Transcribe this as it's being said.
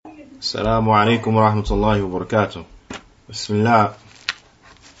السلام عليكم ورحمة الله وبركاته. بسم الله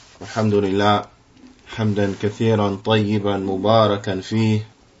والحمد لله حمدا كثيرا طيبا مباركا فيه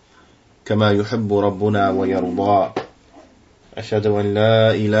كما يحب ربنا ويرضى. أشهد أن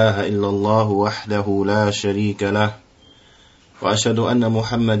لا إله إلا الله وحده لا شريك له وأشهد أن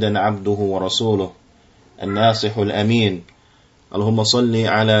محمدا عبده ورسوله الناصح الأمين. اللهم صل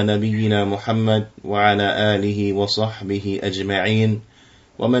على نبينا محمد وعلى آله وصحبه أجمعين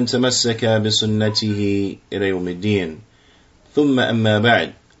ومن تمسك بسنته إلى يوم الدين. ثم أما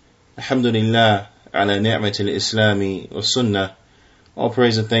بعد. الحمد لله على نعمة الإسلام والسنة. All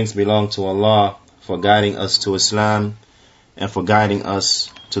praise and thanks belong to Allah for guiding us to Islam and for guiding us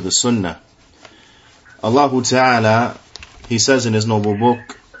to the Sunnah. Allah Ta'ala, He says in His noble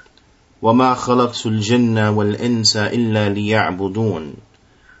book, وَمَا خَلَقْتُ الْجِنَّ وَالْإِنسَ إِلَّا لِيَعْبُدُونَ.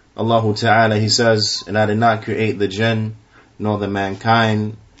 Allah Ta'ala, He says, and I did not create the jinn nor the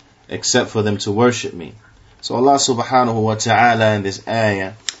mankind except for them to worship me. So Allah subhanahu wa ta'ala in this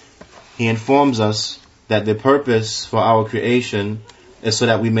ayah, He informs us that the purpose for our creation is so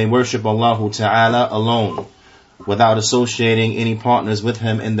that we may worship Allah Ta'ala alone, without associating any partners with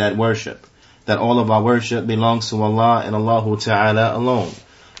Him in that worship. That all of our worship belongs to Allah and Allah Ta'ala alone.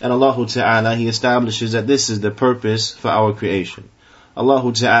 And Allah Ta'ala, He establishes that this is the purpose for our creation.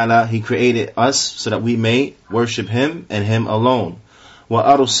 Allah Ta'ala, He created us so that we may worship Him and Him alone.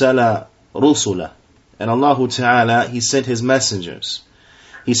 وَأَرْسَلَ رُسُلَ. And Allah Ta'ala, He sent His messengers.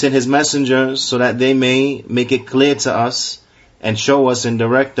 He sent His messengers so that they may make it clear to us and show us and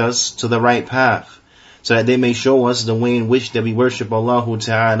direct us to the right path. So that they may show us the way in which that we worship Allah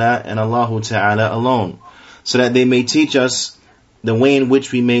Ta'ala and Allah Ta'ala alone. So that they may teach us the way in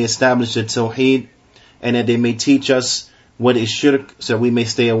which we may establish the Tawheed, and that they may teach us what is shirk, so we may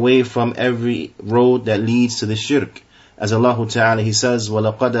stay away from every road that leads to the shirk. As Allah Ta'ala, He says,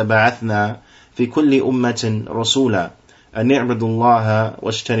 وَلَقَدْ بَعَثْنَا فِي كُلِّ أُمَّةٍ رَسُولًا أَنْ يَعْبُدُوا اللَّهَ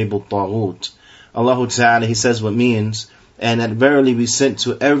وَاجْتَنِبُوا الطَّاغُوتَ. Allah Ta'ala, He says what means, and that verily we sent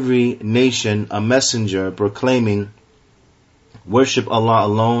to every nation a messenger proclaiming, worship Allah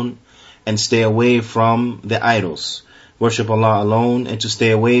alone and stay away from the idols. Worship Allah alone and to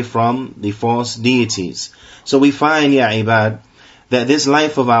stay away from the false deities. So we find, ya ibad, that this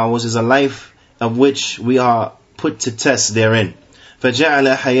life of ours is a life of which we are put to test therein.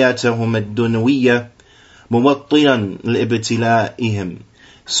 فَجَعَلَ حَيَاتَهُمَ الدُّنْوِيَّةِ مُوَطِّنًا لِإِبْتِلَائِهِمْ.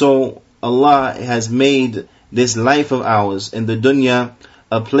 So Allah has made this life of ours in the dunya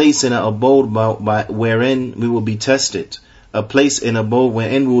a place and an abode wherein we will be tested. A place and abode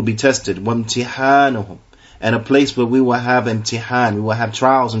wherein we will be tested. وَامْتِحَانُهُمْ. And a place where we will have imtihan, we will have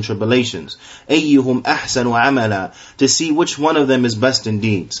trials and tribulations. أَيُّهُمْ أَحْسَنُ عَمَلًا. To see which one of them is best in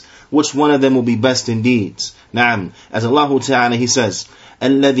deeds. Which one of them will be best in deeds. Naam. As Allah Ta'ala, He says,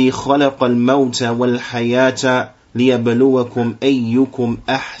 الَّذِي خَلَقَ الْمَوْتَ وَالْحَيَاةَ لِيَبْلُوَكُمْ أَيُّكُمْ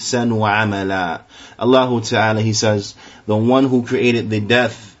أَحْسَنُ عَمَلًا. Allah Ta'ala, He says, the one who created the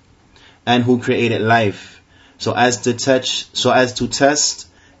death and who created life, so as to test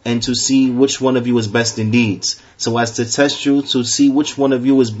and to see which one of you is best in deeds. So as to test you to see which one of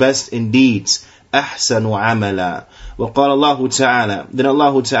you is best in deeds. أحسن عملا. وقال الله تعالى. Then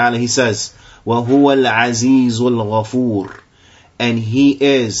Allah Ta'ala, He says, وهو العزيز الغفور. And He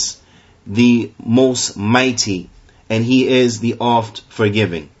is the most mighty, and He is the oft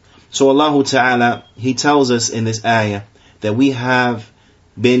forgiving. So Allah Ta'ala, He tells us in this ayah that we have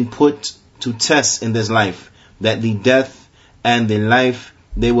been put to test in this life. That the death and the life,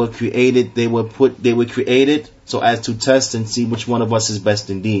 they were created so as to test and see which one of us is best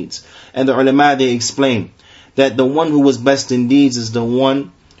in deeds. And the ulama, they explain that the one who was best in deeds is the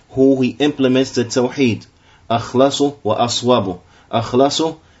one who He implements the tawheed. Akhlasu wa aswabu.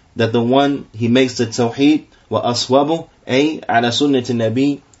 Akhlasu, that the one he makes the tawheed, wa aswabu, ala sunnati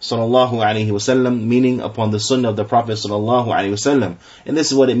nabi sallallahu alayhi wasallam, meaning upon the sunnah of the Prophet sallallahu alayhi wasallam. And this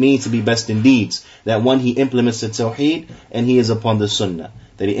is what it means to be best in deeds. That one, he implements the tawheed and he is upon the sunnah.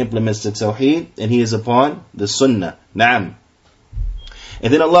 That he implements the tawheed and he is upon the sunnah. Naam.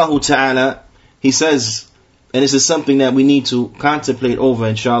 And then Allah Ta'ala, He says, and this is something that we need to contemplate over,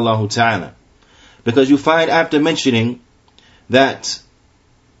 inshallah Ta'ala. Because you find after mentioning that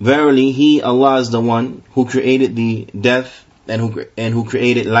verily He, Allah, is the one who created the death and who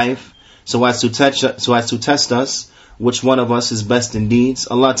created life, so as to test us which one of us is best in deeds.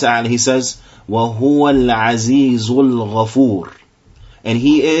 Allah Ta'ala, He says, وَهُوَ الْعَزِيزُ الْغَفُورُ. And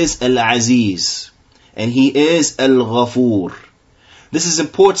He is Al-Aziz, and He is Al-Ghafur. This is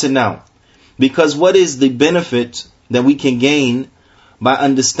important now, because what is the benefit that we can gain by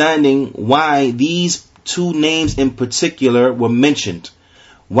understanding why these two names in particular were mentioned?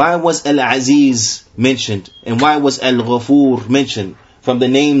 why was Al-Aziz mentioned? And why was Al-Ghafur mentioned? From the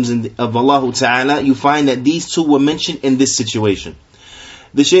names of Allah Ta'ala, you find that these two were mentioned in this situation.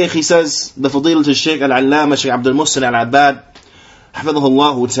 The Shaykh, he says, the Fadilat al-Shaykh Al-Allama, Shaykh Abdul Muhsin Al-Abbad, حفظه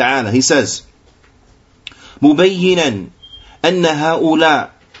الله تعالى, he says, مبينا أن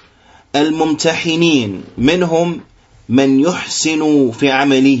هؤلاء الممتحنين منهم من يحسن في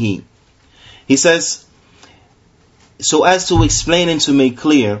عمله. He says, so as to explain and to make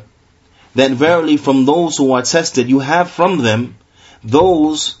clear that verily from those who are tested, you have from them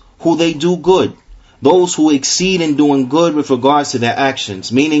those who they do good, those who exceed in doing good with regards to their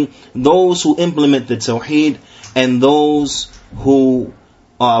actions, meaning those who implement the Tawheed and those who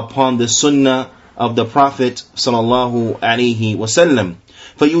are upon the Sunnah of the Prophet sallallahu alaihi wasallam.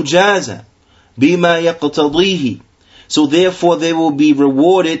 فَيُجَازَ بِمَا يَقْتَضِيهِ. So therefore they will be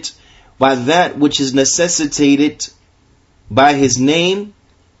rewarded by that which is necessitated by his name,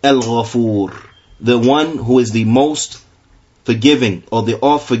 Al-Ghafur, the one who is the most forgiving, or the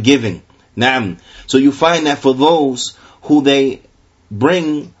all-forgiving. Naam. So you find that for those who they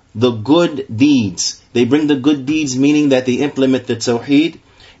bring the good deeds, they bring the good deeds meaning that they implement the Tawheed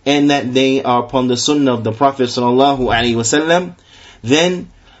and that they are upon the Sunnah of the Prophet sallallahu alaihi wasallam, then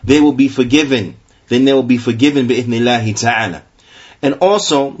they will be forgiven. Then they will be forgiven bi'ithnillahi ta'ala. And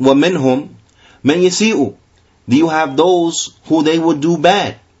also, وَمِنْهُمْ مَنْ يَسِيءُ. You have those who they would do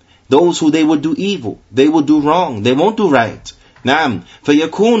bad, those who they would do evil, they would do wrong, they won't do right. نعم.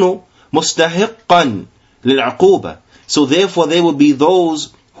 فَيَكُونُ مُسْتَحِقًّا لِلْعُقُوبَةِ. So therefore they will be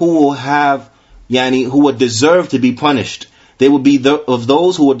those who will have, who would deserve to be punished. They will be of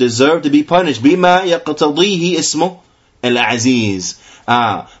those who would deserve to be punished. بِمَا يَقْتَضِيهِ اسْمُ الْعَزِيزِ.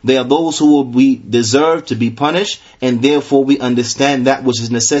 They are those who will be deserve to be punished, and therefore we understand that which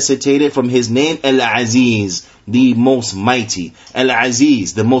is necessitated from his name, Al-Aziz, the most mighty.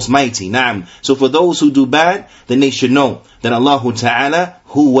 Al-Aziz, the most mighty. Naam. So for those who do bad, then they should know that Allah Ta'ala,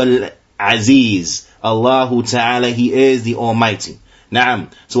 Huwa Al-Aziz. Allah Ta'ala, He is the Almighty.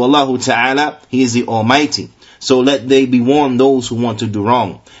 Naam. So Allah Ta'ala, He is the Almighty. So let they be warned, those who want to do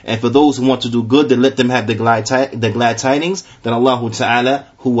wrong. And for those who want to do good, then let them have the glad tidings that Allah Ta'ala,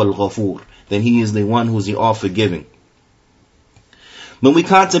 Huwa Al-Ghafur. Then He is the one who is the all-forgiving. When we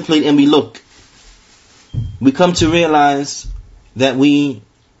contemplate and we look, we come to realize that we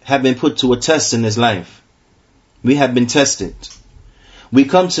have been put to a test in this life. We have been tested. We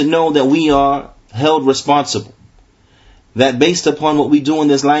come to know that we are held responsible. That based upon what we do in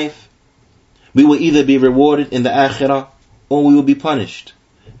this life, we will either be rewarded in the akhirah or we will be punished.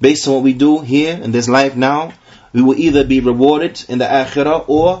 Based on what we do here in this life now, we will either be rewarded in the akhirah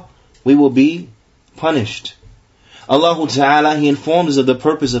or we will be punished. Allah Ta'ala, He informs us of the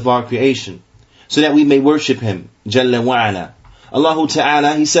purpose of our creation so that we may worship Him. Jalla wa ala. Allah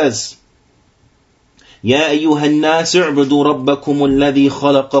Ta'ala, He says, يَا أَيُّهَا النَّاسِ اعْبُدُوا رَبَّكُمُ الَّذِي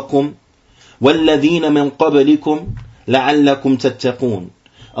خَلَقَكُمْ وَالَّذِينَ مِنْ قَبْلِكُمْ لَعَلَّكُمْ تَتَّقُونَ.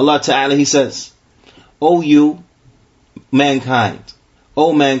 Allah Ta'ala, He says, O you, mankind,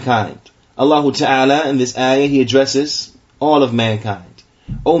 O mankind. Allah Ta'ala, in this ayah, He addresses all of mankind.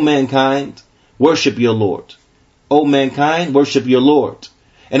 O mankind, worship your Lord. O mankind, worship your Lord.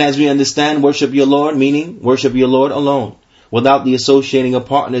 And as we understand, worship your Lord, meaning worship your Lord alone, without the associating of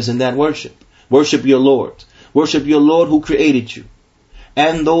partners in that worship. Worship your Lord. Worship your Lord who created you,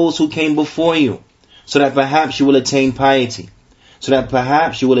 and those who came before you, so that perhaps you will attain piety. So that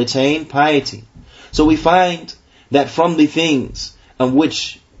perhaps you will attain piety. So we find that from the things of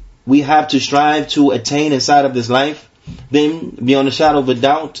which we have to strive to attain inside of this life, then beyond a shadow of a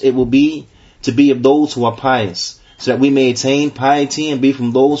doubt, it will be to be of those who are pious, so that we may attain piety and be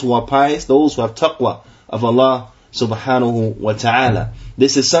from those who are pious, those who have taqwa of Allah subhanahu wa ta'ala.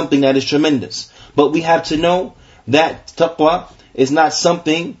 This is something that is tremendous. But we have to know that taqwa is not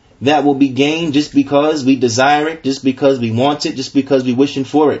something that will be gained just because we desire it, just because we want it, just because we wishing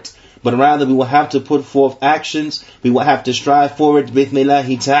for it. But rather we will have to put forth actions, we will have to strive for it,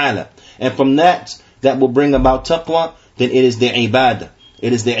 bi'ithnillahi ta'ala. And from that will bring about taqwa, then it is the ibadah.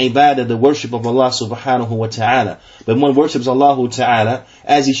 It is the ibadah, the worship of Allah subhanahu wa ta'ala. But when one worships Allah ta'ala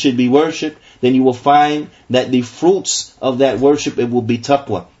as He should be worshipped, then you will find that the fruits of that worship, it will be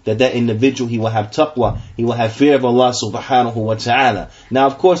taqwa. That individual, he will have taqwa, he will have fear of Allah subhanahu wa ta'ala. Now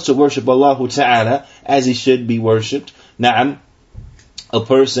of course, to worship Allah ta'ala as He should be worshipped, na'am, a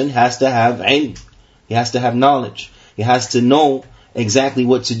person has to have ilm, he has to have knowledge, he has to know exactly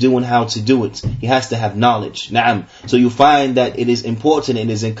what to do and how to do it. He has to have knowledge. Na'am. So you find that it is important, it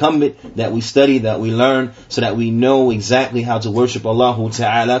is incumbent that we study, that we learn, so that we know exactly how to worship Allah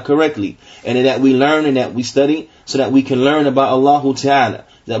Ta'ala correctly. And that we learn and that we study so that we can learn about Allah Ta'ala.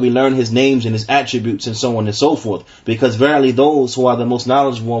 that we learn His names and His attributes and so on and so forth. Because verily those who are the most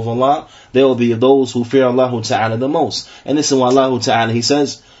knowledgeable of Allah, they will be those who fear Allah Ta'ala the most. And this is why Allah Ta'ala, He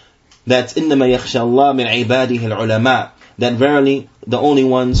says that إِنَّمَا يَخْشَى اللَّهَ مِنْ عِبَادِهِ الْعُلَمَاء, that verily the only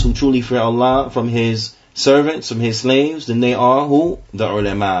ones who truly fear Allah from His servants, from His slaves, then they are who? The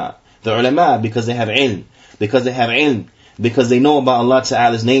ulama. The ulama, because they have ilm. Because they have ilm. Because they know about Allah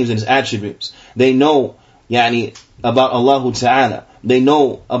Ta'ala's names and His attributes. They know about Allah Ta'ala. They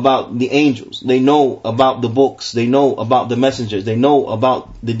know about the angels. They know about the books. They know about the messengers. They know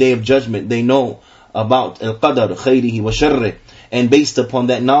about the day of judgment. They know about al-qadar, khayrihi wa sharrih. And based upon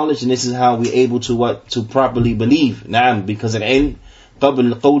that knowledge, and this is how we're able to what? To properly believe. Na'am, because al-ilm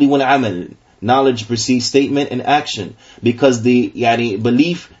qabl al-qawli wal-amal. Knowledge precedes statement and action. Because the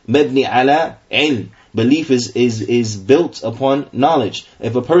belief mabni ala ilm. Belief is built upon knowledge.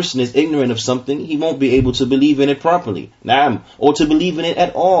 If a person is ignorant of something, he won't be able to believe in it properly. Na'am. Or to believe in it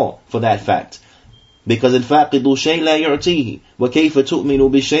at all, for that fact. Because الفاقد شيء لا يعطيه وكيف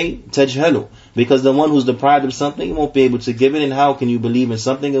تؤمن بشيء تجهله. Because the one who's deprived of something, he won't be able to give it, and how can you believe in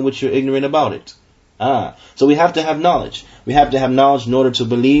something in which you're ignorant about it? So we have to have knowledge. We have to have knowledge in order to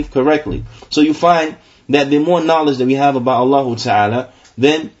believe correctly. So you find that the more knowledge that we have about Allah Ta'ala,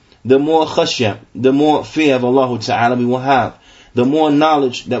 then the more khashya, the more fear of Allah Ta'ala we will have. The more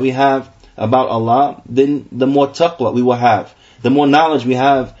knowledge that we have about Allah, then the more taqwa we will have. The more knowledge we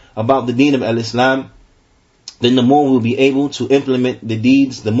have about the deen of al-Islam, then the more we'll be able to implement the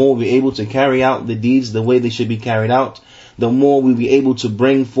deeds, the more we'll be able to carry out the deeds the way they should be carried out, the more we'll be able to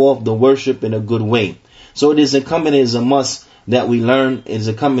bring forth the worship in a good way. So it is incumbent, it is a must that we learn. It is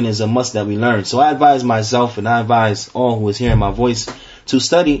incumbent, it is a must that we learn. So I advise myself, and I advise all who is hearing my voice, to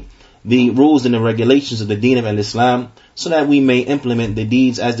study the rules and the regulations of the deen of al-Islam, so that we may implement the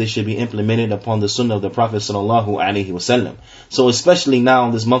deeds as they should be implemented upon the sunnah of the Prophet sallallahu alaihi wasallam. So especially now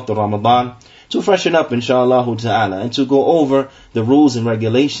in this month of Ramadan, to freshen up inshallah ta'ala, and to go over the rules and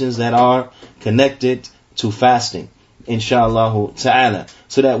regulations that are connected to fasting inshallah ta'ala,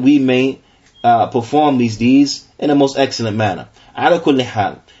 so that we may perform these deeds in a most excellent manner. Ala kulli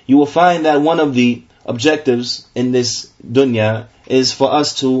hal, you will find that one of the objectives in this dunya is for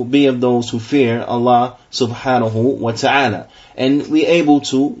us to be of those who fear Allah subhanahu wa ta'ala. And we're able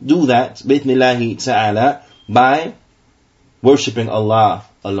to do that, bi'ithnillahi ta'ala, by worshipping Allah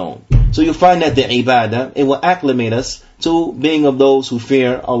alone. So you find that the ibadah, it will acclimate us to being of those who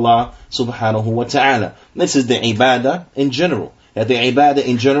fear Allah subhanahu wa ta'ala. This is the ibadah in general. That the ibadah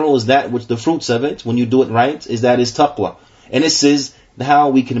in general is that which the fruits of it, when you do it right, is that is taqwa. And this is how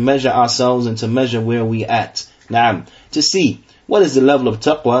we can measure ourselves and to measure where we at. Na'am. To see what is the level of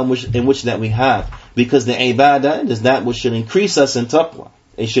taqwa in which that we have. Because the ibadah is that which should increase us in taqwa.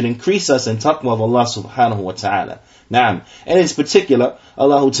 It should increase us in taqwa of Allah subhanahu wa ta'ala. Na'am. And in particular,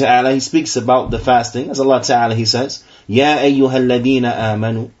 Allah ta'ala, He speaks about the fasting. As Allah ta'ala, He says, Ya ayyuhal ladina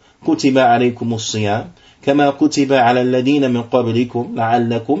amanu, kutiba alaykumus siyam, kama kutiba ala alladina min qablikum,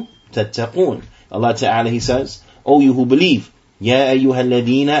 la'allakum tattaqun. Allah ta'ala, He says, O you who believe, Ya ayyuhal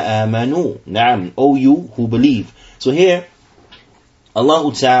ladina amanu. Na'am. O you who believe. So here,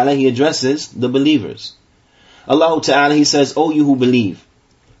 Allah Ta'ala, He addresses the believers. Allah Ta'ala, He says, O you who believe,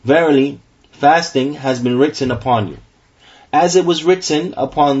 verily, fasting has been written upon you, as it was written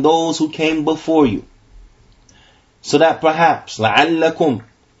upon those who came before you, so that perhaps, لَعَلَّكُمْ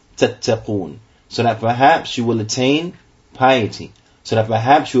تَتَّقُونَ, so that perhaps you will attain piety, so that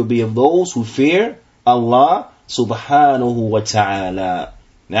perhaps you will be of those who fear Allah subhanahu wa ta'ala.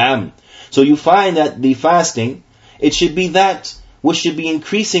 Naam. So you find that the fasting, it should be that which should be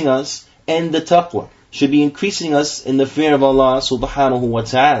increasing us in the taqwa, should be increasing us in the fear of Allah subhanahu wa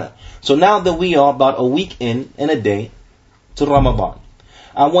ta'ala. So now that we are about a week in and a day to Ramadan,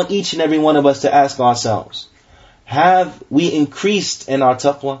 I want each and every one of us to ask ourselves, have we increased in our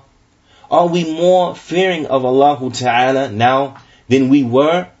taqwa? Are we more fearing of Allah ta'ala now than we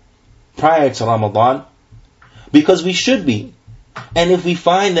were prior to Ramadan? Because we should be. And if we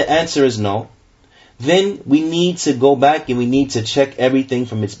find the answer is no, then we need to go back and we need to check everything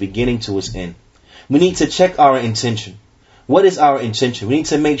from its beginning to its end. We need to check our intention. What is our intention? We need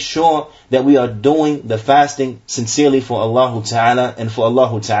to make sure that we are doing the fasting sincerely for Allah Ta'ala and for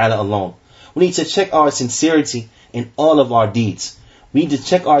Allah Ta'ala alone. We need to check our sincerity in all of our deeds. We need to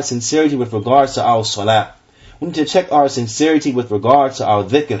check our sincerity with regards to our salah. We need to check our sincerity with regards to our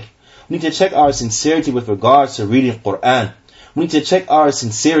dhikr. We need to check our sincerity with regards to reading Quran. We need to check our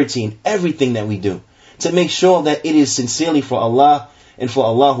sincerity in everything that we do, to make sure that it is sincerely for Allah and for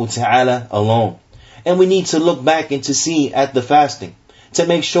Allah Ta'ala alone. And we need to look back and to see at the fasting, to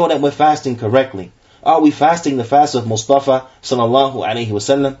make sure that we're fasting correctly. Are we fasting the fast of Mustafa sallallahu alaihi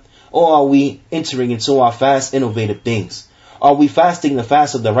wasallam? Or are we entering into our fast innovative things? Are we fasting the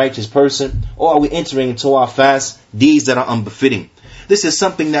fast of the righteous person? Or are we entering into our fast deeds that are unbefitting? This is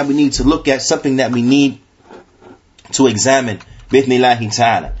something that we need to look at, something that we need to examine. Bithnillahi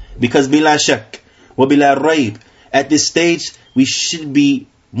ta'ala. Because bila shak, wa bila raib, at this stage, we should be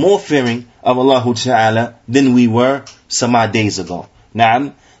more fearing of Allah ta'ala than we were some odd days ago.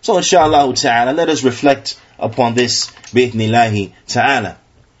 Naam. So inshallah ta'ala, let us reflect upon this. Bithnillahi ta'ala.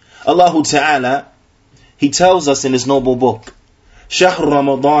 Allah ta'ala, He tells us in His noble book, شهر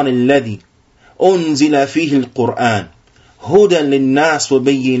رمضان الذي أنزل فيه القرآن هدى للناس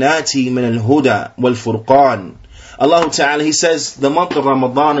وبينات من الهدى والفرقان. Allah Ta'ala, He says, the month of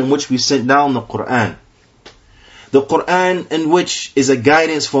Ramadan in which we sent down the Quran. The Quran in which is a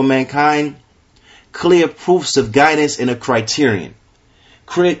guidance for mankind, clear proofs of guidance and a criterion.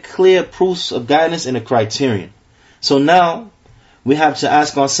 Clear proofs of guidance and a criterion. So now, we have to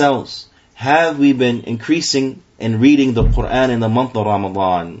ask ourselves, have we been increasing in reading the Quran in the month of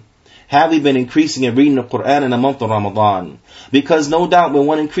Ramadan? Have we been increasing in reading the Quran in the month of Ramadan? Because no doubt when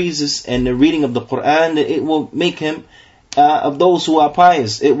one increases in the reading of the Quran, it will make him of those who are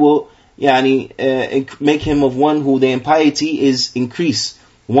pious. It will make him of one who their impiety is increased.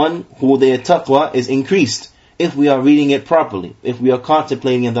 One who their taqwa is increased. If we are reading it properly, if we are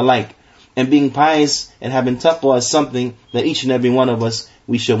contemplating and the like. And being pious and having taqwa is something that each and every one of us,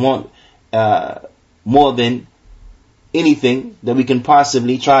 we should want more than anything that we can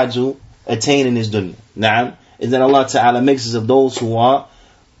possibly try to attain in this dunya. Na'am, is that Allah Ta'ala makes us of those who are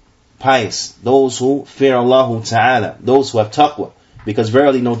pious, those who fear Allah Ta'ala, those who have taqwa. Because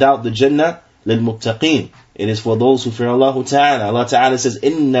verily, no doubt, the Jannah lil muttaqeen. It is for those who fear Allah Ta'ala. Allah Ta'ala says,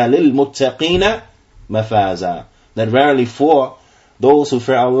 Inna lil muttaqina mafaza. That verily for those who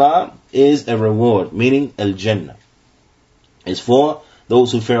fear Allah is a reward, meaning al-Jannah. It's for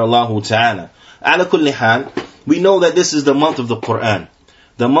those who fear Allah Ta'ala. Ala kulli hal, we know that this is the month of the Quran.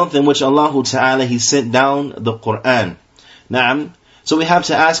 The month in which Allah Ta'ala, He sent down the Quran. Naam. So we have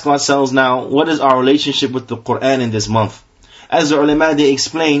to ask ourselves now, what is our relationship with the Quran in this month? As the ulama, they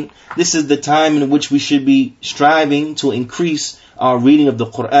explain, this is the time in which we should be striving to increase our reading of the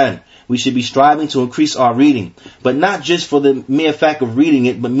Quran. We should be striving to increase our reading. But not just for the mere fact of reading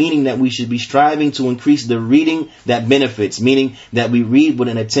it, but meaning that we should be striving to increase the reading that benefits. Meaning that we read with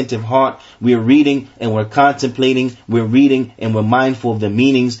an attentive heart. We're reading and we're contemplating. We're reading and we're mindful of the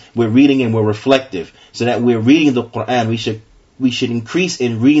meanings. We're reading and we're reflective. So that we're reading the Quran. We should increase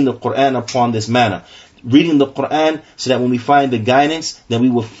in reading the Quran upon this manner. Reading the Quran so that when we find the guidance, then we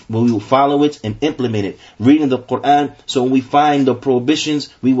will follow it and implement it. Reading the Quran so when we find the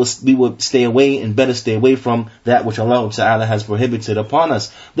prohibitions, we will stay away and better stay away from that which Allah Ta'ala has prohibited upon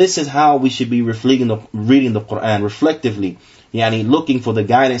us. This is how we should be reading the Quran reflectively. Looking for the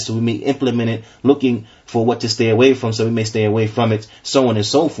guidance so we may implement it, looking for what to stay away from so we may stay away from it, so on and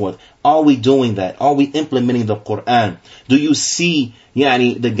so forth. Are we doing that? Are we implementing the Quran? Do you see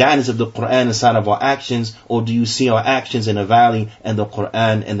the guidance of the Quran inside of our actions, or do you see our actions in a valley and the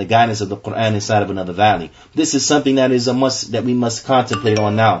Quran and the guidance of the Quran inside of another valley? This is something that is a must, that we must contemplate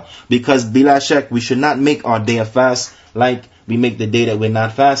on now. Because bila shak, we should not make our day of fast like we make the day that we're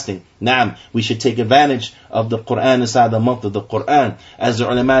not fasting. Naam, we should take advantage of the Quran inside the month of the Quran. As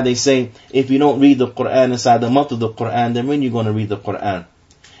the ulama, they say, if you don't read the Quran inside the month of the Quran, then when are you going to read the Quran?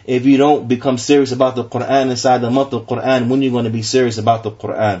 If you don't become serious about the Quran inside the month of the Quran, when are you going to be serious about the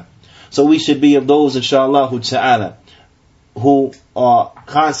Quran? So we should be of those, inshallah ta'ala, who are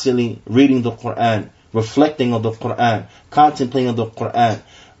constantly reading the Quran, reflecting on the Quran, contemplating the Quran,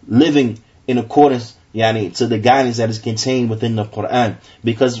 living in accordance to the guidance that is contained within the Quran.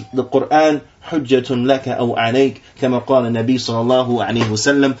 Because the Quran, hujjatun laka aw alayk, kama qala Nabi sallallahu alayhi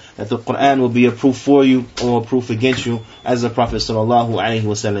wasallam, that the Quran will be a proof for you or a proof against you. As the Prophet sallallahu alayhi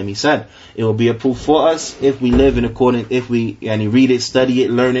wasallam, he said, it will be a proof for us if we live in accordance, if we read it, study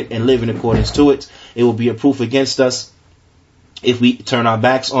it, learn it, and live in accordance to it. It will be a proof against us if we turn our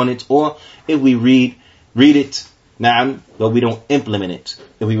backs on it, or if we read it, but we don't implement it.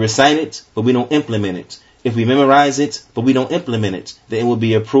 If we recite it, but we don't implement it. If we memorize it, but we don't implement it, then it will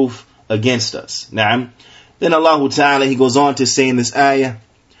be a proof against us. Then Allah Ta'ala, He goes on to say in this ayah,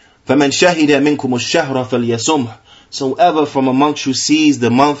 فَمَنْ شَهِدَ مِنْكُمُ الشَّهْرَ فَلْيَصُمْهُ. So whoever from amongst you sees the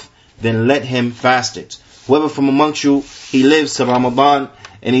month, then let him fast it. Whoever from amongst you, he lives to Ramadan,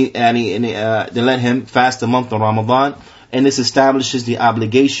 then let him fast the month of Ramadan. And this establishes the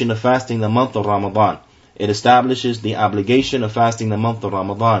obligation of fasting the month of Ramadan. It establishes the obligation of fasting the month of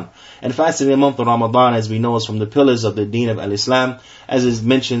Ramadan. And fasting the month of Ramadan, as we know, is from the pillars of the deen of al-Islam, as is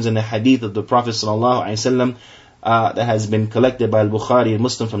mentioned in the hadith of the Prophet sallallahu alaihi wasallam, that has been collected by al-Bukhari and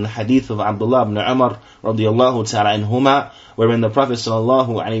Muslim from the hadith of Abdullah ibn Umar radiyallahu ta'ala anhuma, wherein the Prophet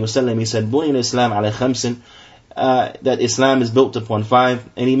sallallahu alaihi wasallam, he said, Bunya al-Islam ala khamsin, that Islam is built upon 5,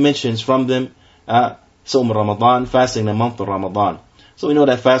 and he mentions from them Sawm Ramadan, fasting the month of Ramadan. So we know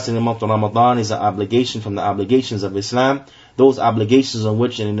that fasting the month of Ramadan is an obligation from the obligations of Islam. Those obligations on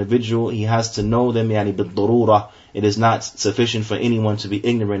which an individual, he has to know them, yani bid-darura. It is not sufficient for anyone to be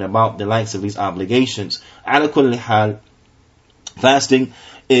ignorant about the likes of these obligations. Ala kulli hal, fasting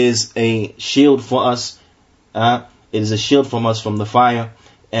is a shield for us. It is a shield from us from the fire,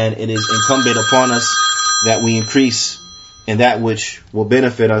 and it is incumbent upon us that we increase in that which will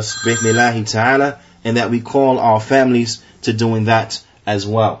benefit us, bi'ithnillahi ta'ala, and that we call our families to doing that as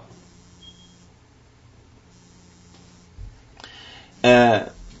well. It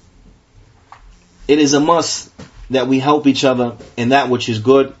is a must that we help each other in that which is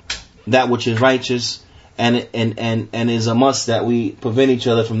good, that which is righteous, and it is a must that we prevent each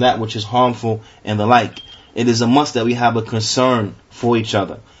other from that which is harmful and the like. It is a must that we have a concern for each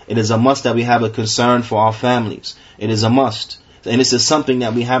other. It is a must that we have a concern for our families. It is a must. And this is something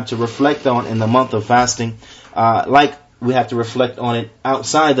that we have to reflect on in the month of fasting, like we have to reflect on it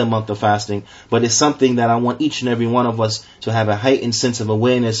outside the month of fasting. But it's something that I want each and every one of us to have a heightened sense of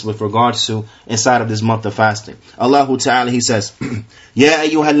awareness with regards to inside of this month of fasting. Allah Ta'ala, He says, Ya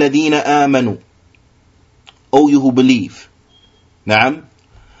ayyuhal ladina amanu, O you who believe. Na'am.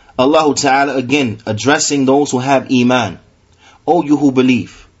 Allah Ta'ala again addressing those who have iman. O you who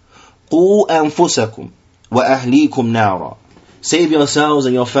believe. Qu anfusakum wa ahlikum nara. Save yourselves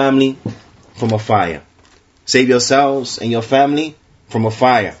and your family from a fire. Save yourselves and your family from a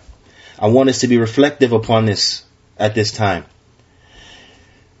fire. I want us to be reflective upon this at this time.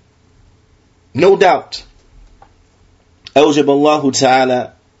 No doubt, أوجب الله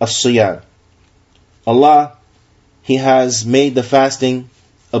تعالى الصيام. Allah, He has made the fasting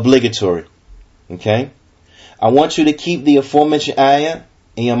obligatory. Okay? I want you to keep the aforementioned ayah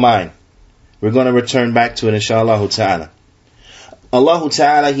in your mind. We're going to return back to it, inshallah ta'ala. Allah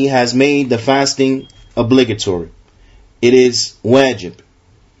Ta'ala, He has made the fasting obligatory. It is wajib.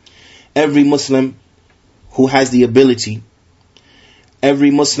 Every Muslim who has the ability, every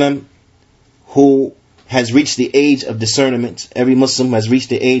Muslim who has reached the age of discernment, every Muslim who has reached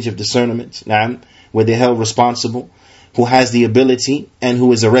the age of discernment, where they're held responsible, who has the ability and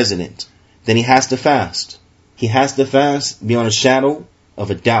who is a resident, then he has to fast. He has to fast beyond a shadow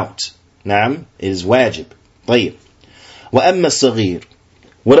of a doubt. It is wajib. طيب. وَأَمَّا الصَّغِيرُ.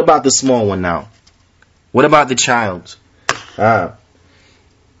 What about the small one now? What about the child? The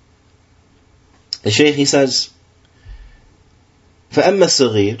Shaykh, he says, فَأَمَّا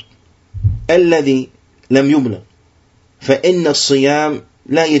الصَّغِيرُ الَّذِي لَمْ يُبْلَغْ فَإِنَّ الصِّيَامَ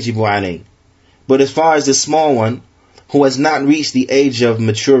لَا يَجِبُ عَلَيْهِ. But as far as the small one, who has not reached the age of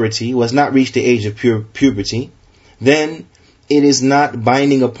maturity, who has not reached the age of puberty, then it is not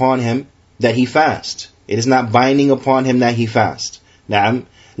binding upon him that he fast. It is not binding upon him that he fast. نعم.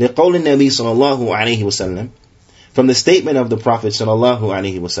 لقول النبي صلى الله عليه وسلم. From the statement of the Prophet صلى الله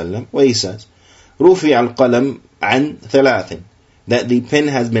عليه وسلم, where he says, رُفِعَ الْقَلَمْ عَنْ ثَلَاثٍ. That the pen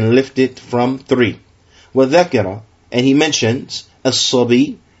has been lifted from 3. وَذَكَرَ. And he mentions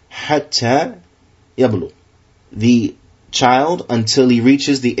الصَّبِي حَتَّى يَبْلُغ. The child until he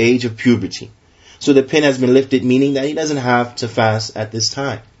reaches the age of puberty. So the pen has been lifted, meaning that he doesn't have to fast at this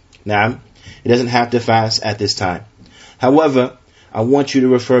time. نعم. He doesn't have to fast at this time. However, I want you to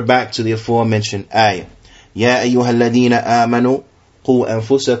refer back to the aforementioned ayah. يَا أَيُّهَا الَّذِينَ آمَنُوا قُوا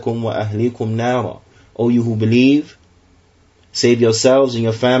أَنفُسَكُمْ وَأَهْلِيكُمْ نَارًا. O you who believe, save yourselves and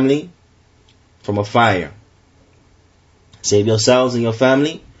your family from a fire. Save yourselves and your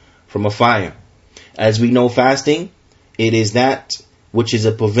family from a fire. As we know, fasting, it is that which is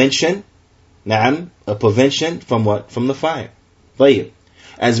a prevention. A prevention from what? From the fire. طيب.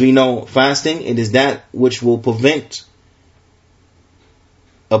 As we know, fasting, it is that which will prevent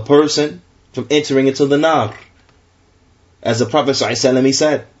a person from entering into the nar. As the Prophet ﷺ, he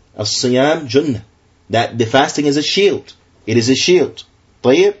said, As-siyam junnah. That the fasting is a shield. It is a shield.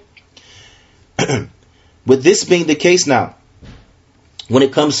 طيب. With this being the case now, when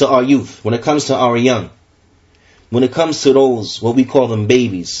it comes to our youth, when it comes to our young, when it comes to those, what we call them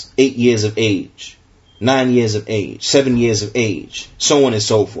babies, 8 years of age, 9 years of age, 7 years of age, so on and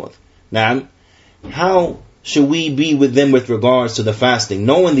so forth. Now, how should we be with them with regards to the fasting?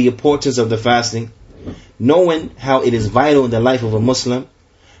 Knowing the importance of the fasting, knowing how it is vital in the life of a Muslim,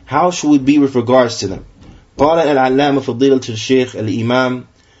 how should we be with regards to them? قال العلامة فضيلة الشيخ الإمام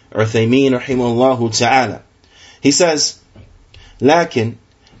عثيمين رحمه الله تعالى. He says, لكن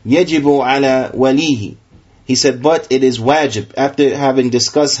يجب على وليه. He said, but it is wajib. After having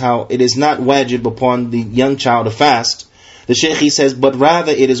discussed how it is not wajib upon the young child to fast, the Shaykh, he says, but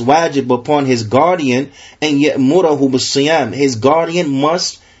rather it is wajib upon his guardian, and ya'murahu bis-siyam. His guardian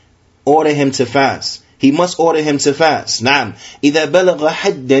must order him to fast. He must order him to fast. Naam. إذا بلغ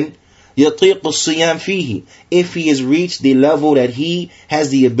حدا يطيق الصيام فيه. If he has reached the level that he has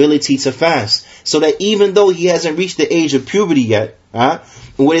the ability to fast. So that even though he hasn't reached the age of puberty yet,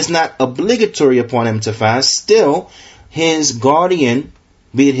 where it's not obligatory upon him to fast, still his guardian,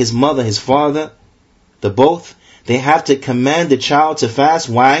 be it his mother, his father, the both, they have to command the child to fast.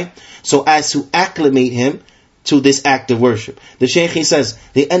 Why? So as to acclimate him to this act of worship. The Shaykh, he says,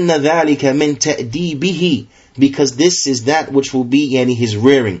 لِأَنَّ ذَلِكَ مِنْ تَأْدِيبِهِ, because this is that which will be his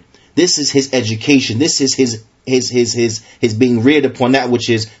rearing. This is his education. This is his being reared upon that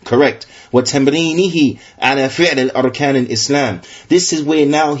which is correct. وَتَمْرِينِهِ عَلَى فِعْلِ الْأَرْكَانِ الْإِسْلَامِ. This is where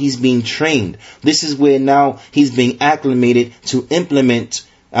now he's being trained. This is where now he's being acclimated to implement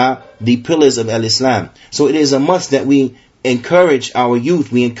the pillars of Al-Islam. So it is a must that we encourage our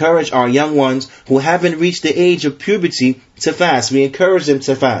youth, we encourage our young ones who haven't reached the age of puberty to fast. We encourage them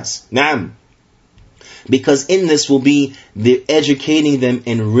to fast. Naam. Because in this will be the educating them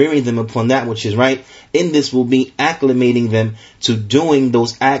and rearing them upon that which is right. In this will be acclimating them to doing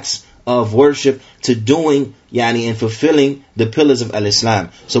those acts of worship, to doing and fulfilling the pillars of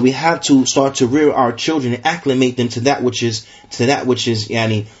Al-Islam. So we have to start to rear our children and acclimate them to that which is that which is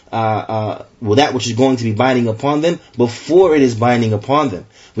going to be binding upon them before it is binding upon them.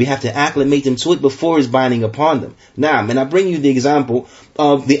 We have to acclimate them to it before it's binding upon them. Now, and I bring you the example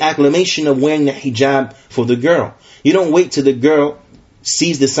of the acclimation of wearing the hijab for the girl. You don't wait till the girl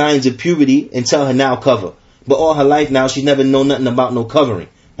sees the signs of puberty and tell her now cover. But all her life now she's never known nothing about no covering.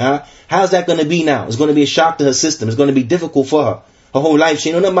 How's that going to be now? It's going to be a shock to her system. It's going to be difficult for her. Her whole life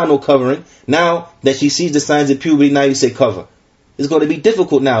she ain't know nothing about no covering. Now that she sees the signs of puberty, now you say cover. It's going to be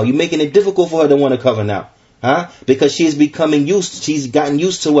difficult now. You're making it difficult for her to want to cover now. Because she is becoming she's gotten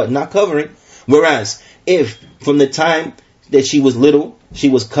used to what? Not covering. Whereas, if from the time that she was little, she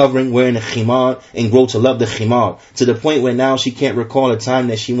was covering, wearing a khimar, and grow to love the khimar, to the point where now she can't recall a time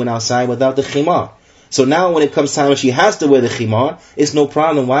that she went outside without the khimar. So now when it comes time when she has to wear the khimar, it's no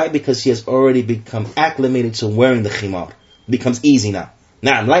problem. Why? Because she has already become acclimated to wearing the khimar. It becomes easy now.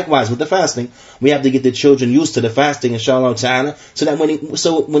 Now, likewise with the fasting, we have to get the children used to the fasting, inshallah ta'ala, so that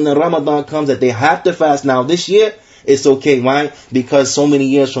when the Ramadan comes, that they have to fast now this year, it's okay. Why? Because so many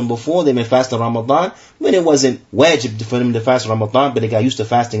years from before they've been fasting Ramadan, when it wasn't wajib for them to fast Ramadan, but they got used to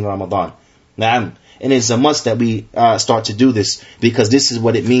fasting Ramadan. Now, and it's a must that we start to do this, because this is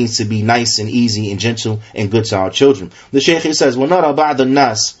what it means to be nice and easy and gentle and good to our children. The Shaykh says, وَنَرَى بَعْضَ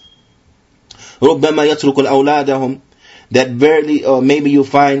النَّاسِ رُبَّمَا يَتْرُكُ الْأَوْلَادَهُمْ, that barely, or maybe you'll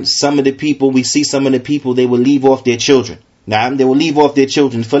find some of the people, we see some of the people, they will leave off their children. They will leave off their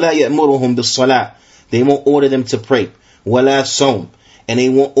children. فَلَا يَأْمُرُهُمْ بِالصَّلَاةِ. They won't order them to pray. وَلَا صَوْمٍ. And they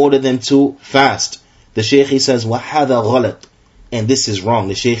won't order them to fast. The Shaykh, he says, وَهَذَا غَلَطٍ. And this is wrong.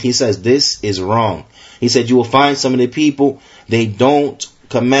 The Shaykh, he says, this is wrong. He said, you will find some of the people, they don't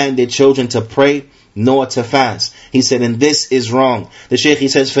command their children to pray, nor to fast. He said, and this is wrong. The Shaykh, he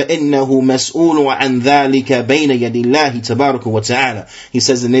says, فَإِنَّهُ مَسْئُولٌ عَنْ ذَلِكَ بَيْنَ يَدِ اللَّهِ تَبَارَكَ وَتَعَالَى. He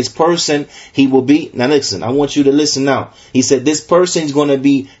says, in this person, he will be, now listen, I want you to listen now. He said, this person is going to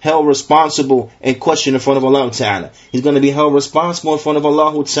be held responsible and questioned in front of Allah Ta'ala. He's going to be held responsible in front of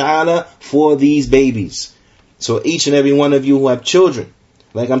Allah Ta'ala for these babies. So each and every one of you who have children,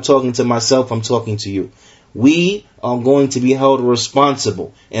 like I'm talking to myself, I'm talking to you. We are going to be held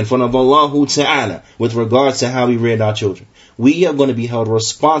responsible in front of Allah Ta'ala with regards to how we reared our children. We are going to be held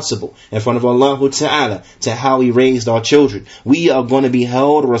responsible in front of Allah Ta'ala to how we raised our children. We are going to be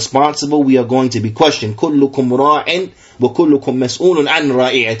held responsible. We are going to be questioned. كُلُّكُمْ رَاعٍ وَكُلُّكُمْ مَسْئُولٌ عَنْ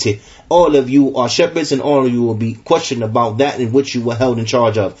رَائِعَتِهِ. All of you are shepherds, and all of you will be questioned about that in which you were held in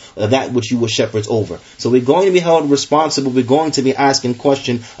charge of, that which you were shepherds over. So we're going to be held responsible. We're going to be asking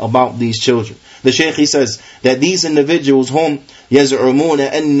questions about these children. The Shaykh, he says that these individuals whom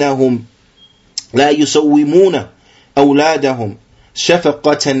يَزْعُمُونَ أَنَّهُمْ لَا يُسَوِّمُونَ أَوْلَادَهُمْ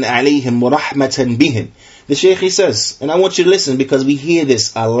شَفَقَةً عَلَيْهِمْ وَرَحْمَةً بِهِمْ. The Shaykh, he says, and I want you to listen because we hear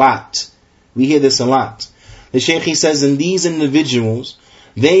this a lot. We hear this a lot. The Shaykh, he says, and these individuals,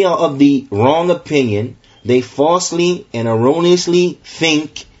 they are of the wrong opinion. They falsely and erroneously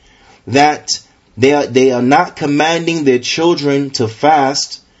think that they are not commanding their children to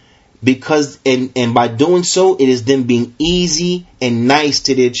fast because and by doing so, it is them being easy and nice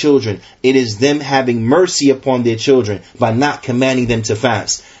to their children. It is them having mercy upon their children by not commanding them to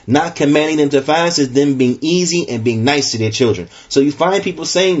fast. Not commanding them to fast is them being easy and being nice to their children. So you find people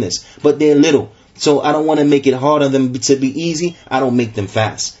saying this, but they're little. So I don't want to make it hard on them to be easy. I don't make them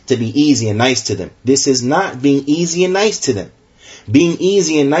fast to be easy and nice to them. This is not being easy and nice to them. Being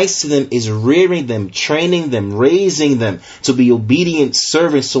easy and nice to them is rearing them, training them, raising them to be obedient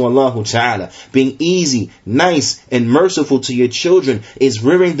servants to Allah Ta'ala. Being easy, nice, and merciful to your children is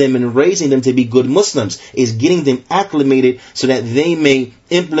rearing them and raising them to be good Muslims, is getting them acclimated so that they may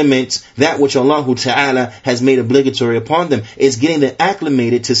implement that which Allah Ta'ala has made obligatory upon them, is getting them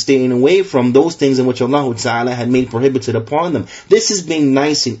acclimated to staying away from those things in which Allah Ta'ala had made prohibited upon them. This is being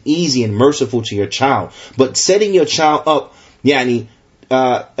nice and easy and merciful to your child. But setting your child up to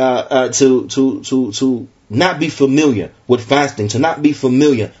not be familiar with fasting, to not be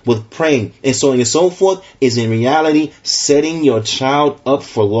familiar with praying, and so on and so forth, is in reality setting your child up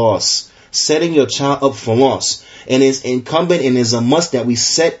for loss. Setting your child up for loss. And it's incumbent and is a must that we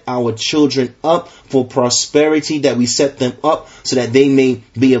set our children up for prosperity, that we set them up so that they may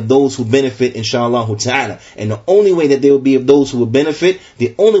be of those who benefit, inshallah ta'ala. And the only way that they will be of those who will benefit,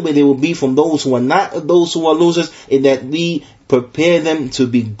 the only way they will be from those who are not of those who are losers, is that we prepare them to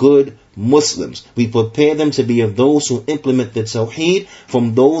be good Muslims. We prepare them to be of those who implement the Tawheed,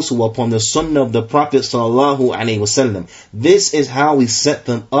 from those who are upon the Sunnah of the Prophet sallallahu alaihi wasallam. This is how we set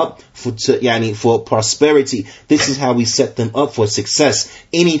them up for prosperity. This is how we set them up for success.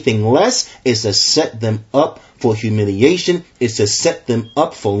 Anything less is to set them up for humiliation, is to set them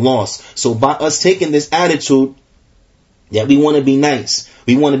up for loss. So by us taking this attitude that we want to be nice,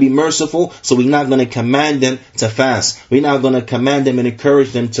 we want to be merciful, so we're not going to command them to fast, we're not going to command them and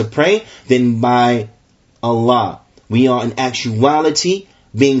encourage them to pray, then by Allah, we are in actuality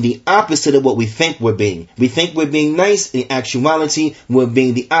being the opposite of what we think we're being. We think we're being nice. In actuality, we're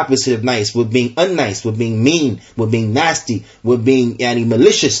being the opposite of nice. We're being unnice. We're being mean. We're being nasty. We're being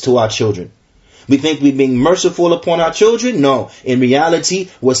malicious to our children. We think we're being merciful upon our children. No. In reality,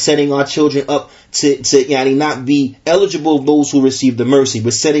 we're setting our children up to not be eligible of those who receive the mercy.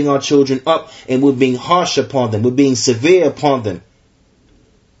 We're setting our children up and we're being harsh upon them. We're being severe upon them.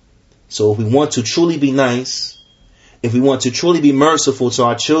 So if we want to truly be nice, if we want to truly be merciful to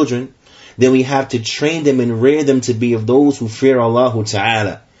our children, then we have to train them and rear them to be of those who fear Allah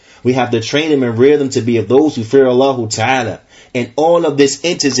Ta'ala. We have to train them and rear them to be of those who fear Allah Ta'ala. And all of this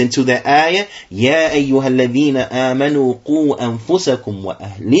enters into the ayah, Ya ayyuhalladhina amanu qu anfusakum wa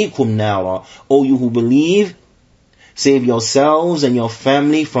ahlikum nara. O you who believe, save yourselves and your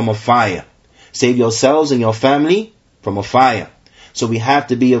family from a fire. Save yourselves and your family from a fire. So we have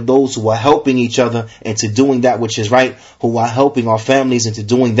to be of those who are helping each other into doing that which is right, who are helping our families into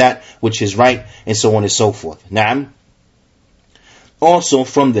doing that which is right, and so on and so forth. Now, also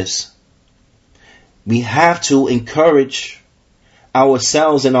from this, we have to encourage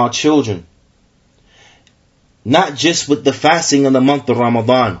ourselves and our children, not just with the fasting of the month of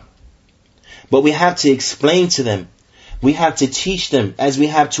Ramadan, but we have to explain to them. We have to teach them, as we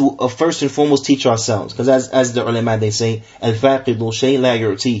have to first and foremost teach ourselves. Because as the ulama, they say, Al-faqidu shay la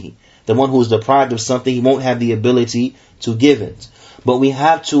yu'tihi. The one who is deprived of something, he won't have the ability to give it. But we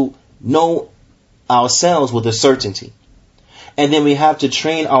have to know ourselves with a certainty. And then we have to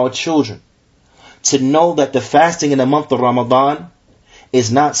train our children to know that the fasting in the month of Ramadan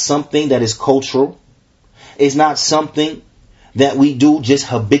is not something that is cultural. It's not something that we do just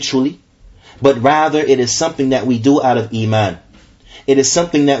habitually. But rather it is something that we do out of iman. It is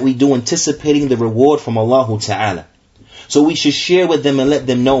something that we do anticipating the reward from Allah Ta'ala. So we should share with them and let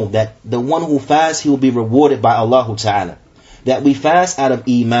them know that the one who fasts, he will be rewarded by Allah Ta'ala. That we fast out of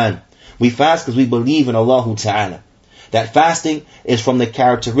iman. We fast because we believe in Allah Ta'ala. That fasting is from the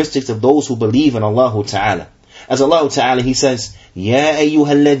characteristics of those who believe in Allah Ta'ala. As Allah Ta'ala, He says, Ya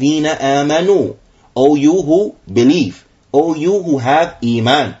ayyuhalladhina amanu. O you who believe. O you who have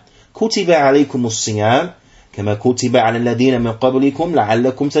iman. كُتِبَ عَلَيْكُمُ الصِّيَامِ كَمَا كُتِبَ عَلَى الَّذِينَ مِنْ قَبْلِكُمْ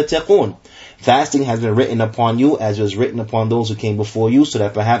لَعَلَّكُمْ تَتَّقُونَ. Fasting has been written upon you as was written upon those who came before you, so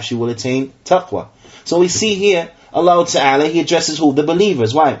that perhaps you will attain taqwa. So we see here, Allah Ta'ala, He addresses who? The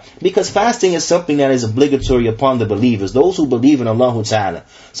believers. Why? Because fasting is something that is obligatory upon the believers, those who believe in Allah Ta'ala.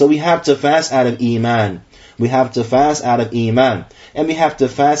 So we have to fast out of iman. We have to fast out of iman. And we have to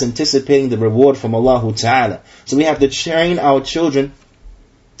fast anticipating the reward from Allah Ta'ala. So we have to train our children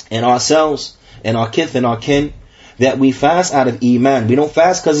and ourselves and our kith and our kin that we fast out of iman. We don't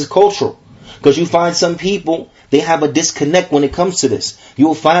fast because it's cultural. Because you find some people, they have a disconnect when it comes to this.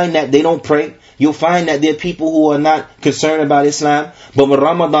 You'll find that they don't pray. you'll find that there are people who are not concerned about Islam, but when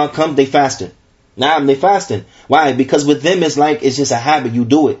Ramadan comes, they fasting. They fasting. Why? Because with them it's just a habit, you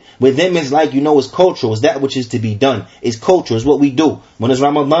do it. With them it's like, it's cultural, it's that which is to be done. It's culture, it's what we do. When it's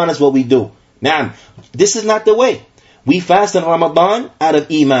Ramadan, it's what we do. This is not the way. We fast in Ramadan out of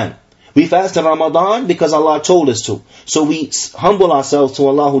Iman. We fast in Ramadan because Allah told us to. So we humble ourselves to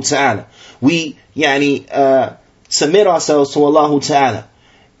Allah Ta'ala. We submit ourselves to Allah Ta'ala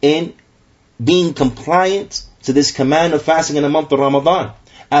in being compliant to this command of fasting in the month of Ramadan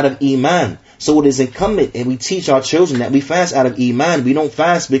out of Iman. So it is incumbent, and we teach our children that we fast out of Iman. We don't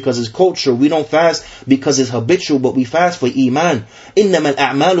fast because it's cultural. We don't fast because it's habitual, but we fast for Iman. إِنَّمَا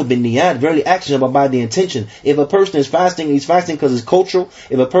الْأَعْمَالُ بِالنِّيَّاتِ. Verily, actions are by the intention. If a person is fasting, he's fasting because it's cultural.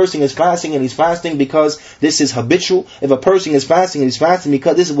 If a person is fasting and he's fasting because this is habitual. If a person is fasting and he's fasting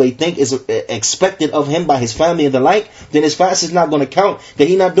because this is what he thinks is expected of him by his family and the like, then his fast is not going to count. Because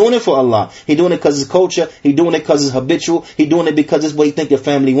he's not doing it for Allah. He's doing it because it's culture. He's doing it because it's habitual. He's doing it because it's what he thinks your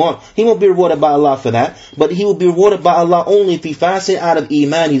family wants. He won't be rewarded by Allah for that, but he will be rewarded by Allah only if he fasting out of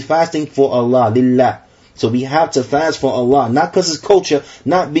Iman. He's fasting for Allah, lillah. So we have to fast for Allah, not because it's culture,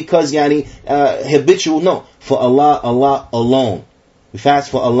 not because habitual, no, for Allah alone. We fast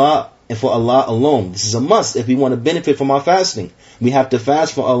for Allah and for Allah alone. This is a must if we want to benefit from our fasting. We have to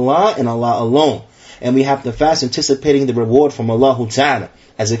fast for Allah and Allah alone. And we have to fast anticipating the reward from Allah Ta'ala.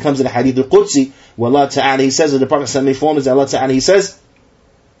 As it comes in the Hadith al-Qudsi, where Allah Ta'ala, He says, the Prophet informs us, Allah Ta'ala, He says,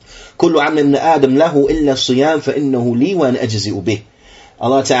 كل عمل ابن آدم له إلا الصيام فإنه لي وأنا أجزئ به.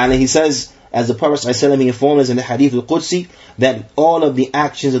 Allah Ta'ala, He says, as the Prophet ﷺ informed us in the Hadith al-Qudsi, that all of the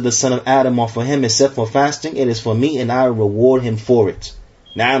actions of the son of Adam are for him except for fasting. It is for me and I reward him for it.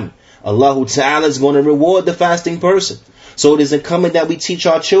 Allah Ta'ala is going to reward the fasting person. So it is incumbent that we teach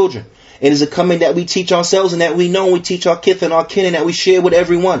our children. It is incumbent that we teach ourselves and that we know, we teach our kith and our kin, and that we share with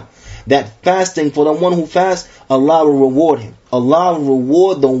everyone. That fasting, for the one who fasts, Allah will reward him. Allah will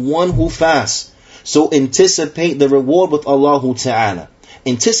reward the one who fasts. So anticipate the reward with Allah Ta'ala.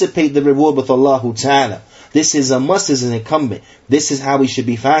 Anticipate the reward with Allah Ta'ala. This is a must, is an incumbent. This is how we should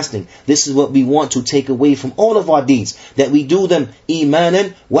be fasting. This is what we want to take away from all of our deeds. That we do them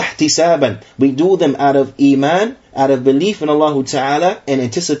imanan wahtisaban. We do them out of iman, out of belief in Allah Ta'ala, and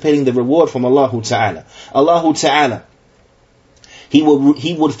anticipating the reward from Allah Ta'ala. Allah Ta'ala, He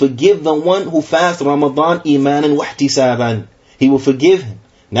would forgive the one who fasts Ramadan imanan wahtisaban. He will forgive him.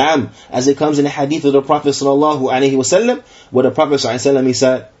 As it comes in the hadith of the Prophet sallallahu alaihi wasallam, where the Prophet sallallahu alaihi wasallam, he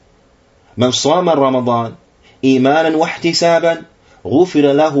said, "Man sama Ramadan imanan wahtisaban,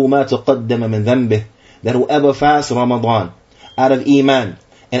 ghufira lahu ma taqaddama min dhanbih." That whoever fasts Ramadan out of iman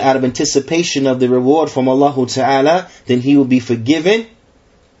and out of anticipation of the reward from Allah Ta'ala, then he will be forgiven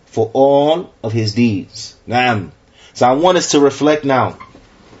for all of his deeds. So I want us to reflect now.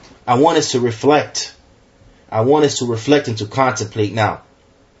 I want us to reflect and to contemplate now.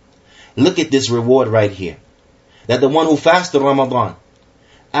 Look at this reward right here. That the one who fasted Ramadan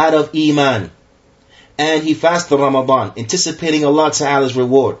out of Iman, and he fasted Ramadan anticipating Allah Ta'ala's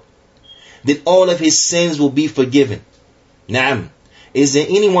reward, then all of his sins will be forgiven. Is there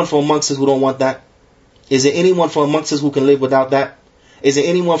anyone from amongst us who don't want that? Is there anyone from amongst us who can live without that? Is there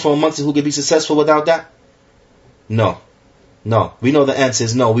anyone from amongst us who can be successful without that? No. We know the answer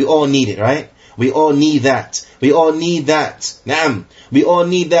is no. We all need it, right? We all need that. We all need that. We all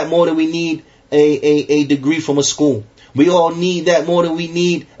need that more than we need a degree from a school. We all need that more than we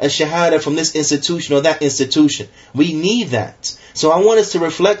need a shahada from this institution or that institution. We need that. So I want us to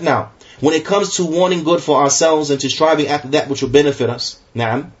reflect now. When it comes to wanting good for ourselves and to striving after that which will benefit us.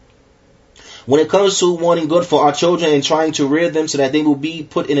 When it comes to wanting good for our children and trying to rear them so that they will be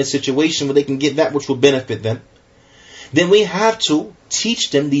put in a situation where they can get that which will benefit them, then we have to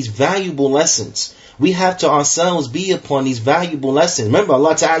teach them these valuable lessons. We have to ourselves be upon these valuable lessons. Remember,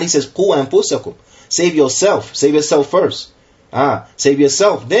 Allah Ta'ala says, "Qu anfusakum." Save yourself. Save yourself first. Save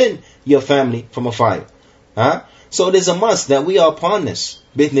yourself, then your family from a fire. So it is a must that we are upon this.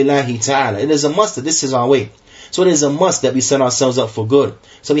 Bithnillahi Ta'ala. It is a must that this is our way. So it is a must that we set ourselves up for good.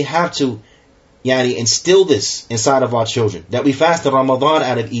 So we have to instill this inside of our children. That we fast the Ramadan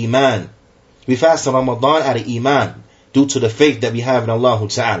out of Iman. We fast the Ramadan out of Iman, due to the faith that we have in Allah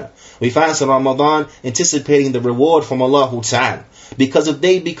Ta'ala. We fast in Ramadan anticipating the reward from Allah Ta'ala. Because if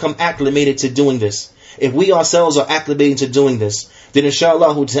they become acclimated to doing this, if we ourselves are acclimated to doing this, then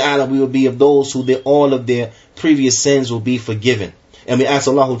inshallah Ta'ala we will be of those who all of their previous sins will be forgiven. And we ask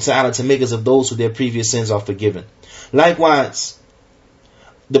Allah Ta'ala to make us of those who their previous sins are forgiven. Likewise,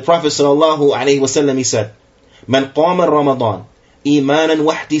 the Prophet sallallahu alaihi wasallam, he said, "Man qama Ramadan imanan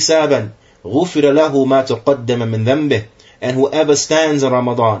wahtisaban, غُفِرَ لَهُ مَا تَقَدَّمَ مِنْ ذَنْبِهِ." And whoever stands in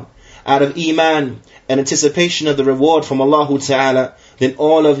Ramadan out of iman and anticipation of the reward from Allah Ta'ala, then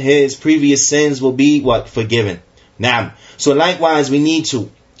all of his previous sins will be what? Forgiven. Naam. So likewise, we need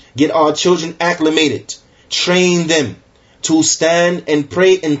to get our children acclimated, train them to stand and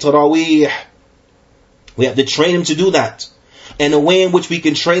pray in Taraweeh. We have to train them to do that. And the way in which we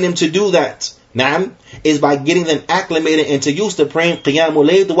can train them to do that, naam, is by getting them acclimated and to used to praying Qiyamul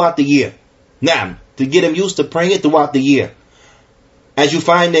Layl throughout the year. Naam, to get them used to praying it throughout the year. As you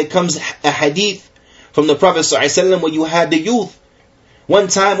find, there comes a hadith from the Prophet ﷺ where you had the youth. One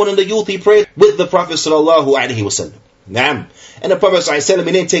time, one of the youth, he prayed with the Prophet ﷺ. Naam. And the Prophet ﷺ,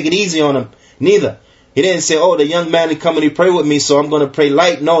 he didn't take it easy on him, neither. He didn't say, oh, the young man he come and he pray with me, so I'm going to pray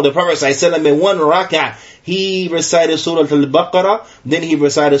light. No, the Prophet ﷺ, in one rak'ah, he recited Surah Al-Baqarah, then he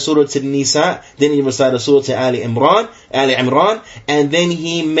recited Surah Al-Nisa, then he recited Surah Ali Imran, and then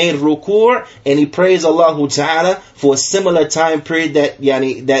he made ruku' and he praised Allah Ta'ala for a similar time period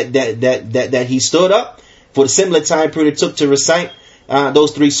that he stood up, for the similar time period it took to recite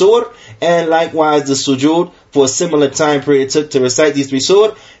those three surah, and likewise the sujood for a similar time period it took to recite these three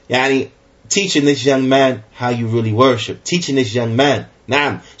surah. Teaching this young man how you really worship, teaching this young man.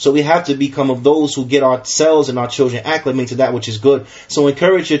 Naam. So we have to become of those who get ourselves and our children acclimated to that which is good. So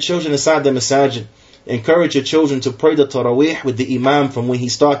encourage your children inside the masajid. Encourage your children to pray the Taraweeh with the Imam from when he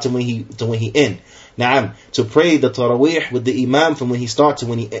starts to when he ends. Naam. To pray the Taraweeh with the Imam from when he starts to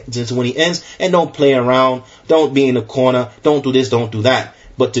when he ends. And don't play around. Don't be in the corner. Don't do this, don't do that.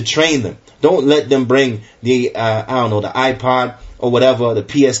 But to train them. Don't let them bring the the iPod or whatever, the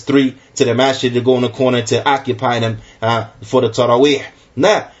PS3 to the masjid to go in the corner to occupy them for the Taraweeh.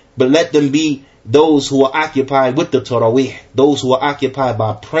 Nah, but let them be those who are occupied with the Taraweeh, those who are occupied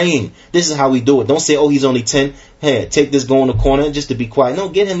by praying. This is how we do it. Don't say, oh, he's only 10. Hey, take this, go in the corner just to be quiet. No,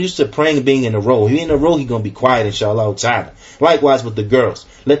 get him used to praying and being in a row. If he's in a row, he's going to be quiet, inshallah ta'ala. Likewise with the girls.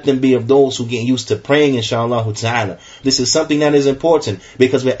 Let them be of those who get used to praying, inshallah ta'ala. This is something that is important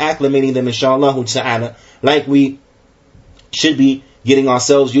because we're acclimating them, inshallah ta'ala, like we should be getting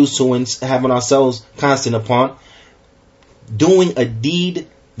ourselves used to and having ourselves constant upon. Doing a deed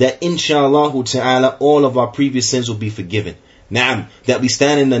that inshallah ta'ala all of our previous sins will be forgiven. Naam, that we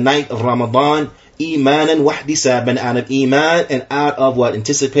stand in the night of Ramadan imanan wahdisaban, out of iman and out of what?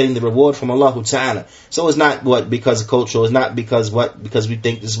 Anticipating the reward from Allah Ta'ala. So it's not what? Because of cultural, it's not because what? Because we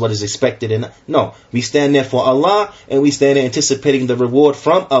think this is what is expected. And no, we stand there for Allah and we stand there anticipating the reward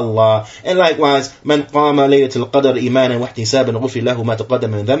from Allah. And likewise, man qama laylatul qadr imanan wahdisaban ghufir lahu ma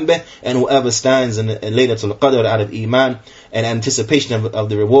taqaddama min dhanbihi, and whoever stands in laylatul qadr out of iman and anticipation of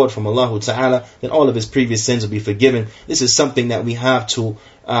the reward from Allah Ta'ala, then all of his previous sins will be forgiven. This is something that we have to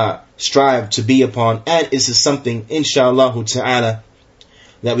strive to be upon, and this is something, inshallah ta'ala,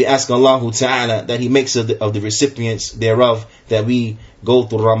 that we ask Allah ta'ala that he makes of the recipients thereof, that we go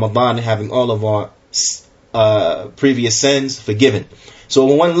through Ramadan having all of our previous sins forgiven. So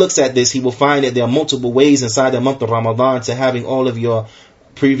when one looks at this, he will find that there are multiple ways inside the month of Ramadan to having all of your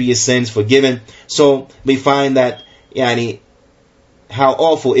previous sins forgiven. So we find that how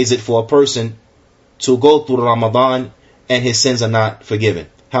awful is it for a person to go through Ramadan and his sins are not forgiven.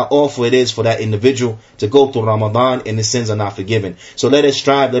 How awful it is for that individual to go through Ramadan and his sins are not forgiven. So let us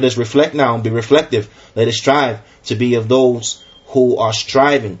strive, let us reflect now and be reflective. Let us strive to be of those who are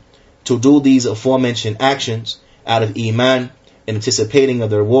striving to do these aforementioned actions out of iman and anticipating of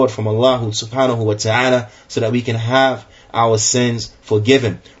the reward from Allah subhanahu wa ta'ala, so that we can have our sins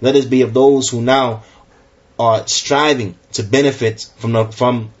forgiven. Let us be of those who now are striving to benefit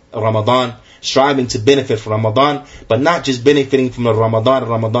from Ramadan, striving to benefit from Ramadan, but not just benefiting from the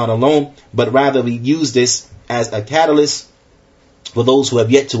Ramadan alone, but rather we use this as a catalyst for those who have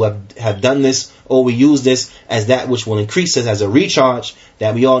yet to have done this, or we use this as that which will increase us as a recharge,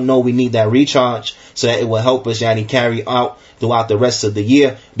 that we all know we need that recharge, so that it will help us carry out throughout the rest of the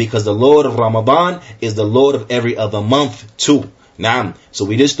year, because the Lord of Ramadan is the Lord of every other month too. Naam. So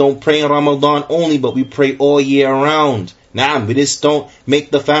we just don't pray in Ramadan only, but we pray all year round. Naam. We just don't make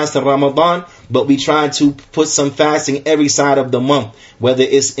the fast of Ramadan, but we try to put some fasting every side of the month, whether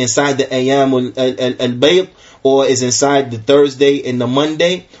it's inside the Ayyam al-Bayt, or is inside the Thursday and the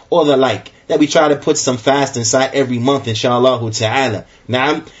Monday, or the like. That we try to put some fast inside every month, inshallah ta'ala.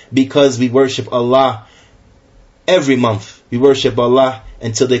 Naam. Because we worship Allah every month. We worship Allah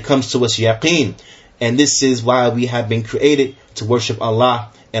until there comes to us yaqeen. And this is why we have been created, to worship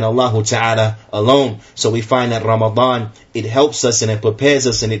Allah and Allah Ta'ala alone. So we find that Ramadan, it helps us and it prepares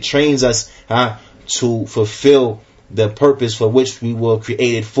us and it trains us to fulfill the purpose for which we were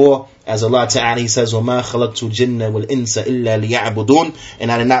created for. As Allah Ta'ala, He says, وَمَا خَلَقْتُ الْجِنَّ وَالْإِنسَ إِلَّا لِيَعْبُدُونَ,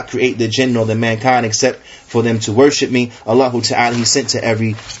 and I did not create the jinn or the mankind except for them to worship me. Allah Ta'ala, He sent to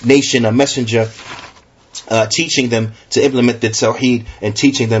every nation a messenger, teaching them to implement the tawheed and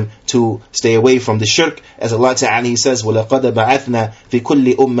teaching them to stay away from the shirk. As Allah Ta'ala, He says, وَلَقَدْ بَعَثْنَا فِي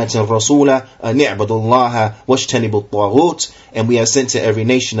كُلِّ أُمَّةٍ رَسُولًا أَنِ اعْبُدُوا اللَّهَ وَاجْتَنِبُوا الطَّاغُوتَ, and we have sent to every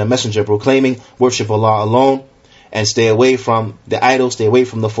nation a messenger proclaiming, worship Allah alone and stay away from the idols, stay away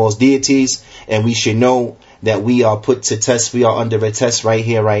from the false deities. And we should know that we are put to test, we are under a test right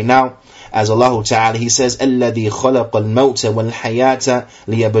here, right now. As Allah Ta'ala, He says, الَّذِي خَلَقَ الْمَوْتَ وَالْحَيَاةَ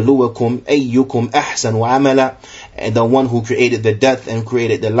لِيَبْلُوَكُمْ أَيُّكُمْ أَحْسَنُ عَمَلًا, and the one who created the death and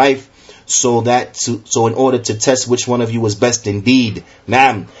created the life, so in order to test which one of you was best indeed.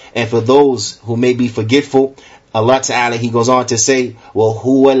 Naam. And for those who may be forgetful, Allah Ta'ala, He goes on to say,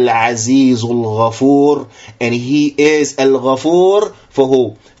 وَهُوَ الْعَزِيزُ الْغَفُورُ, and He is Al-Ghafur for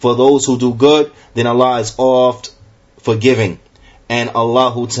who? For those who do good, then Allah is oft forgiving. And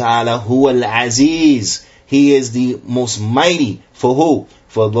Allah Ta'ala, huwa al-Aziz, He is the most mighty for who?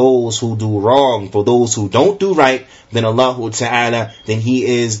 For those who do wrong, for those who don't do right, then Allah Ta'ala, then He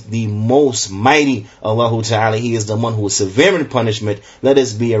is the most mighty. Allah Ta'ala, He is the one who is severe in punishment. Let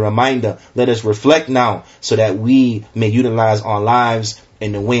us be a reminder, let us reflect now, so that we may utilize our lives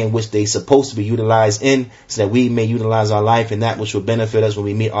in the way in which they supposed to be utilized in, so that we may utilize our life in that which will benefit us when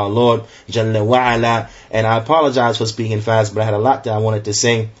we meet our Lord Jalla wa'ala. And I apologize for speaking fast, but I had a lot that I wanted to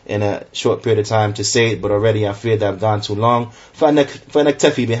say in a short period of time to say it, but already I fear that I've gone too long.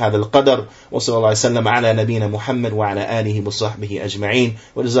 فنكتفي بهذا القدر وصلى الله وسلم على نبينا محمد وعلى آله وصحبه أجمعين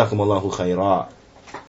وجزاكم الله خيرا.